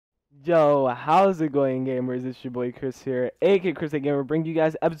Yo, how's it going, gamers? It's your boy Chris here, aka ChrisThatGamer, bringing you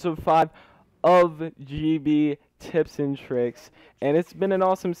guys episode 5 of GB Tips and Tricks. And it's been an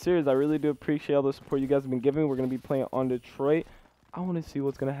awesome series. I really do appreciate all the support you guys have been giving. We're going to be playing on Detroit. I want to see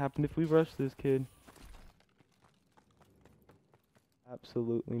what's going to happen if we rush this kid.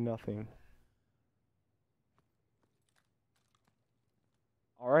 Absolutely nothing.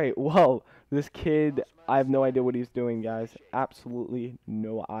 Alright, well, this kid, I have no idea what he's doing, guys. Absolutely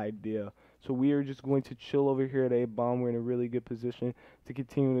no idea. So we are just going to chill over here at A bomb. We're in a really good position to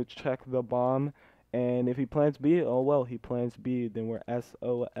continue to check the bomb. And if he plans B, oh well, he plans B, then we're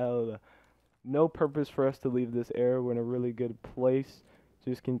SOL. No purpose for us to leave this area. We're in a really good place.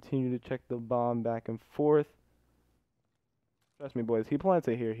 Just continue to check the bomb back and forth. Trust me, boys, he plants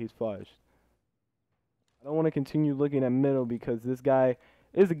it here, he's flushed. I don't want to continue looking at middle because this guy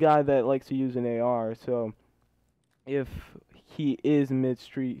is a guy that likes to use an AR. So if he is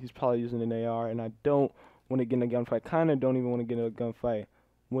mid-street, he's probably using an AR, and I don't want to get in a gunfight. Kind of don't even want to get in a gunfight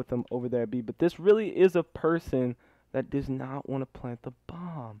with him over there at B. But this really is a person that does not want to plant the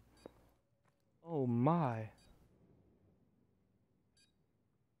bomb. Oh my.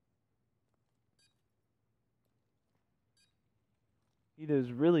 He does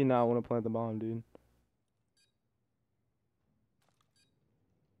really not want to plant the bomb, dude.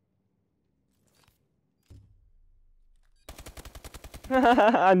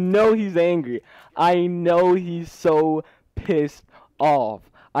 I know he's angry. I know he's so pissed off.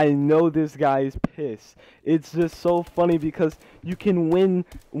 I know this guy is pissed. It's just so funny because you can win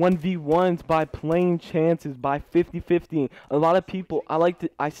 1v1s by playing chances by 50-50. A lot of people,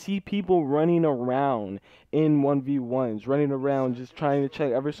 I see people running around in 1v1s, running around just trying to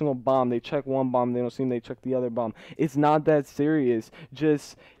check every single bomb. They check one bomb, they don't see them, they check the other bomb. It's not that serious.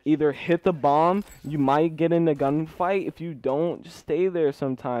 Just either hit the bomb, you might get in a gunfight. If you don't, just stay there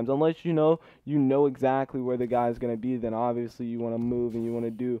sometimes. Unless you know exactly where the guy's going to be, then obviously you want to move and you want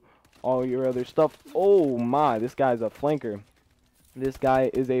to do all your other stuff. Oh my, this guy's a flanker. This guy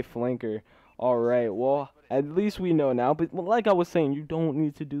is a flanker. Alright, well, at least we know now. But like I was saying, you don't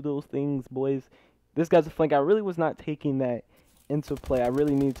need to do those things, boys. This guy's a flanker. I really was not taking that into play. I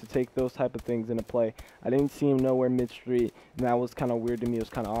really need to take those type of things into play. I didn't see him nowhere mid-street, and that was kind of weird to me. It was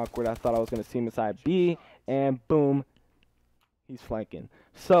kind of awkward. I thought I was going to see him inside B, and boom, he's flanking.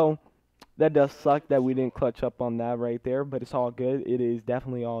 So that does suck that we didn't clutch up on that right there, but it's all good. It is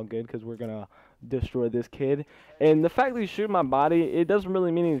definitely all good because we're going to destroy this kid. And the fact that he's shooting my body, it doesn't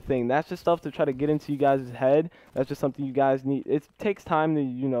really mean anything. That's just stuff to try to get into you guys' head. That's just something you guys need. It takes time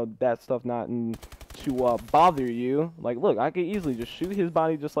to, that stuff not to bother you. Like, look, I could easily just shoot his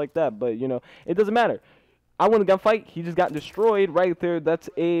body just like that, but, it doesn't matter. I won the gunfight. He just got destroyed right there. That's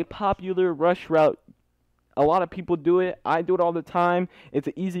a popular rush route. A lot of people do it. I do it all the time. It's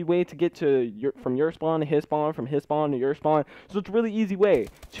an easy way to get to from your spawn to his spawn, from his spawn to your spawn. So it's a really easy way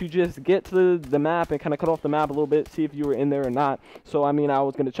to just get to the map and kind of cut off the map a little bit, see if you were in there or not. So, I mean, I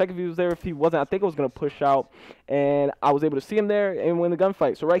was going to check if he was there. If he wasn't, I think I was going to push out. And I was able to see him there and win the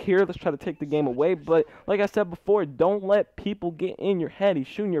gunfight. So right here, let's try to take the game away. But like I said before, don't let people get in your head. He's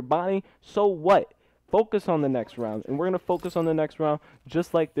shooting your body. So what? Focus on the next round. And we're going to focus on the next round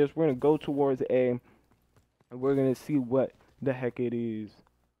just like this. We're going to go towards A. And we're going to see what the heck it is.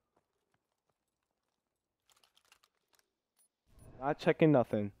 Not checking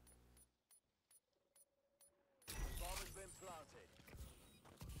nothing. Bomb has been planted.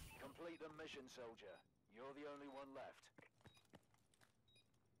 Complete the mission, soldier. You're the only one left.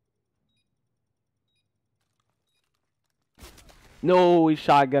 No, he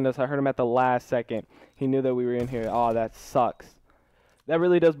shotgunned us. I heard him at the last second. He knew that we were in here. Oh, that sucks. That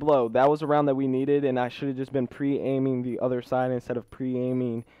really does blow. That was a round that we needed, and I should have just been pre-aiming the other side instead of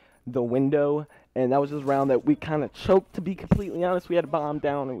pre-aiming the window. And that was just a round that we kind of choked, to be completely honest. We had a bomb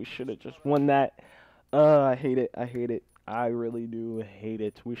down, and we should have just won that. I hate it. I hate it. I really do hate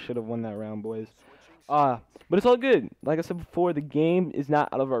it. We should have won that round, boys. But it's all good. Like I said before, the game is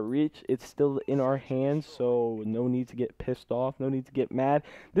not out of our reach. It's still in our hands, so no need to get pissed off. No need to get mad.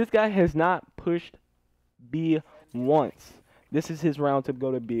 This guy has not pushed B once. This is his round to go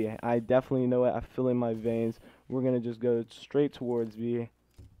to B. I definitely know it. I feel it in my veins. We're going to just go straight towards B.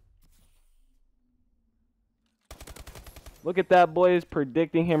 Look at that, boys.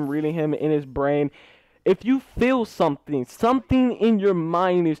 Predicting him, reading him in his brain. If you feel something in your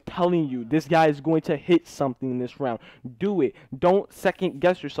mind is telling you this guy is going to hit something in this round, do it. Don't second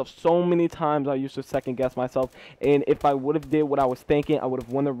guess yourself. So many times I used to second guess myself, and if I would have did what I was thinking, I would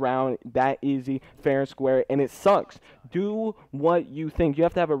have won the round that easy, fair and square, and it sucks. Do what you think. You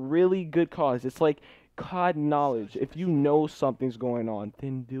have to have a really good cause. It's like COD knowledge. If you know something's going on,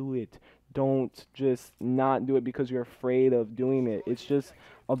 then do it. Don't just not do it because you're afraid of doing it. It's just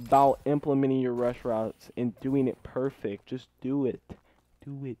about implementing your rush routes and doing it perfect. Just do it.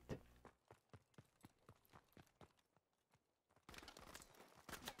 Do it.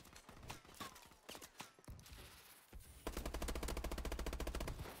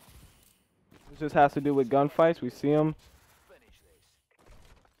 This just has to do with gunfights. We see them. Finish this.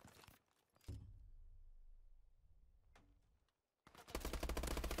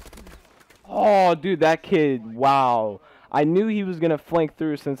 Oh, dude, that kid, wow. I knew he was going to flank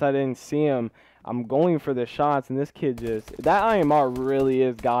through since I didn't see him. I'm going for the shots, and this kid just... That IMR really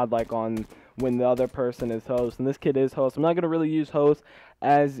is godlike on when the other person is host, and this kid is host. I'm not going to really use host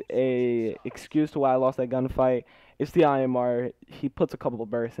as a excuse to why I lost that gunfight. It's the IMR. He puts a couple of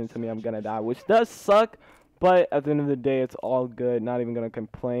bursts into me, I'm going to die, which does suck, but at the end of the day, it's all good. Not even going to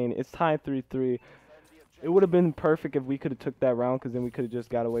complain. It's tied 3-3. It would have been perfect if we could have took that round, because then we could have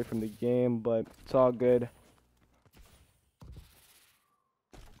just got away from the game, but it's all good.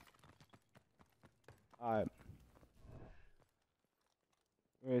 Alright.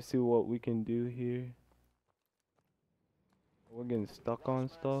 We're going to see what we can do here. We're getting stuck on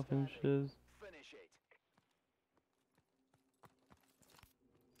stuff and shit. Finish it.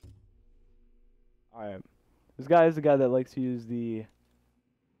 Alright. This guy is the guy that likes to use the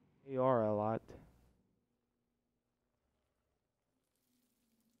AR a lot.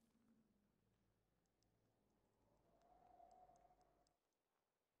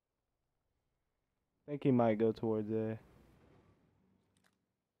 I think he might go towards A.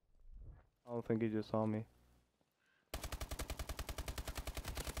 I don't think he just saw me.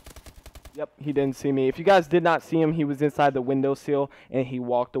 Yep, he didn't see me. If you guys did not see him, he was inside the windowsill and he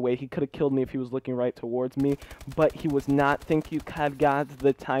walked away. He could have killed me if he was looking right towards me, but he was not. Thank you, COD gods.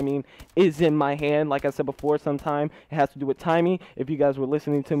 The timing is in my hand. Like I said before, sometime it has to do with timing. If you guys were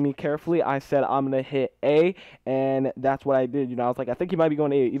listening to me carefully, I said I'm going to hit A, and that's what I did. You know, I was like, I think he might be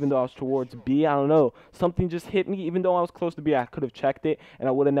going A, even though I was towards B. I don't know. Something just hit me. Even though I was close to B, I could have checked it, and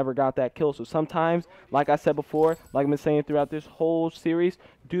I would have never got that kill. So sometimes, like I said before, like I've been saying throughout this whole series,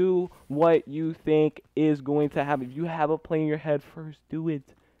 do what you think is going to happen. If you have a play in your head first, do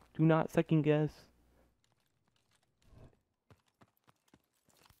it. Do not second guess.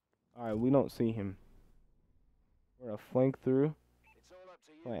 Alright, we don't see him. We're going to flank through. It's all up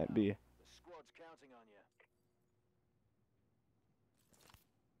to you Plant now. B. The squad's counting on you.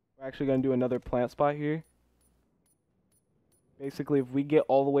 We're actually going to do another plant spot here. Basically, if we get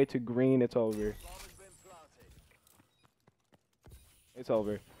all the way to green, it's over. Bomb has been planted. It's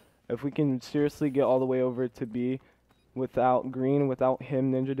over. If we can seriously get all the way over to B without green, without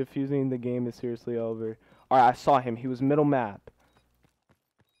him ninja defusing, the game is seriously over. Alright, I saw him. He was middle map.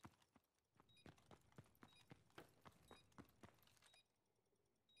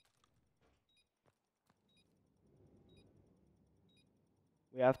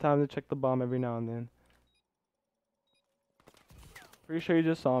 We have time to check the bomb every now and then. Pretty sure you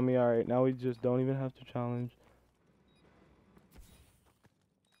just saw me. Alright, now we just don't even have to challenge.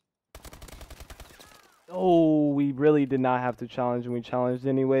 Oh, we really did not have to challenge, and we challenged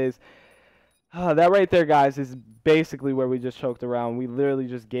anyways. That right there, guys, is basically where we just choked around. We literally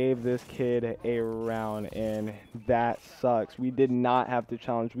just gave this kid a round, and that sucks. We did not have to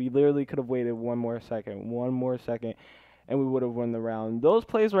challenge. We literally could have waited one more second, and we would have won the round. Those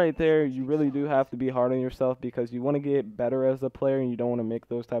plays right there, you really do have to be hard on yourself because you want to get better as a player, and you don't want to make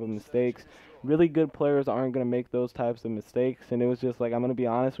those type of mistakes. Really good players aren't going to make those types of mistakes, and it was just like, I'm going to be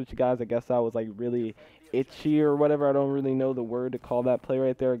honest with you guys, I guess I was like really itchy or whatever. I don't really know the word to call that play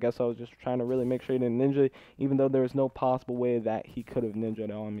right there. I guess I was just trying to really make sure he didn't ninja, even though there was no possible way that he could have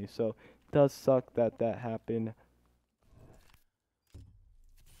ninja'd on me. So it does suck that that happened.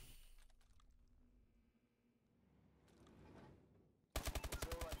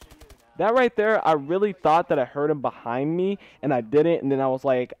 That right there, I really thought that I heard him behind me, and I didn't, and then I was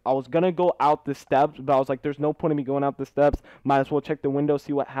like, I was going to go out the steps, but I was like, there's no point in me going out the steps. Might as well check the window,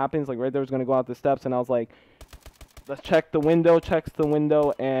 see what happens. Like, right there, I was going to go out the steps, and I was like, let's check the window, checks the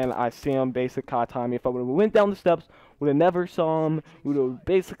window, and I see him basic COD time. If I would have went down the steps, would have never saw him, would have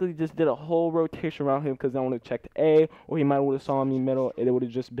basically just did a whole rotation around him because I would have checked A, or he might would have saw me middle, and it would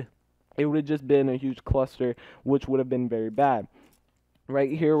have just been a huge cluster, which would have been very bad.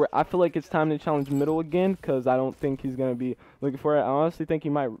 Right here, where I feel like it's time to challenge middle again, because I don't think he's going to be looking for it. I honestly think he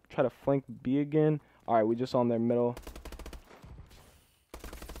might try to flank B again. Alright, we just saw him there middle.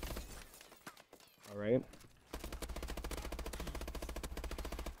 Alright.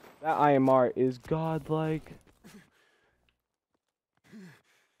 That IMR is godlike.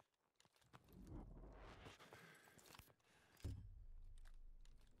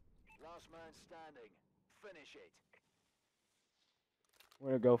 Last man standing. Finish it. We're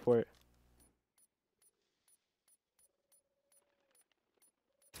gonna go for it.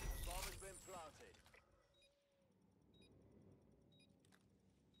 Bomb has been planted.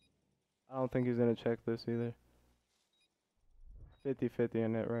 I don't think he's gonna check this either. 50-50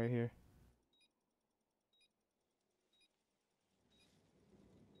 in it right here.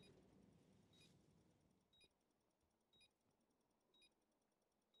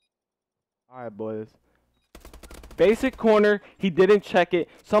 Alright, boys. Basic corner, he didn't check it.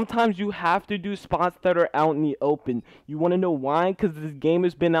 Sometimes you have to do spots that are out in the open. You want to know why? Because this game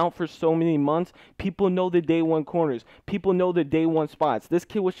has been out for so many months. People know the day one corners. People know the day one spots. This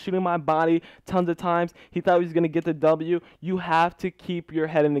kid was shooting my body tons of times. He thought he was going to get the W. You have to keep your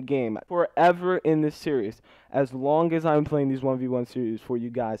head in the game. Forever in this series, as long as I'm playing these 1v1 series for you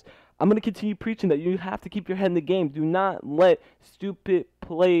guys, I'm going to continue preaching that you have to keep your head in the game. Do not let stupid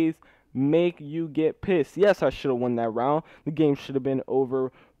plays make you get pissed. Yes, I should have won that round. The game should have been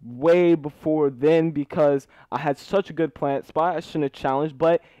over way before then because I had such a good plant spot. I shouldn't have challenged,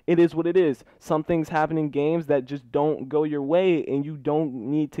 but it is what it is. Some things happen in games that just don't go your way, and you don't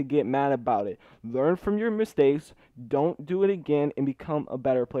need to get mad about it. Learn from your mistakes, don't do it again, and become a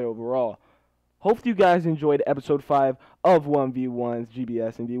better player overall. Hopefully you guys enjoyed episode 5 of 1v1's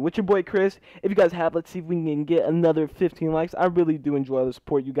GBS SnD with your boy Chris. If you guys have, let's see if we can get another 15 likes. I really do enjoy the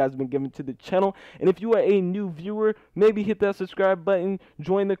support you guys have been giving to the channel. And if you are a new viewer, maybe hit that subscribe button.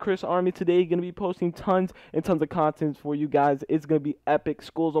 Join the Chris Army today. Going to be posting tons and tons of content for you guys. It's going to be epic.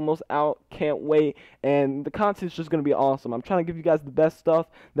 School's almost out. Can't wait. And the content's just going to be awesome. I'm trying to give you guys the best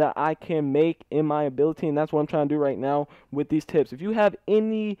stuff that I can make in my ability. And that's what I'm trying to do right now with these tips. If you have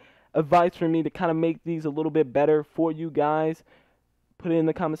any advice for me to kind of make these a little bit better for you guys, put it in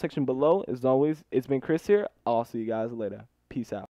the comment section below. As always, it's been Chris here. I'll see you guys later. Peace out.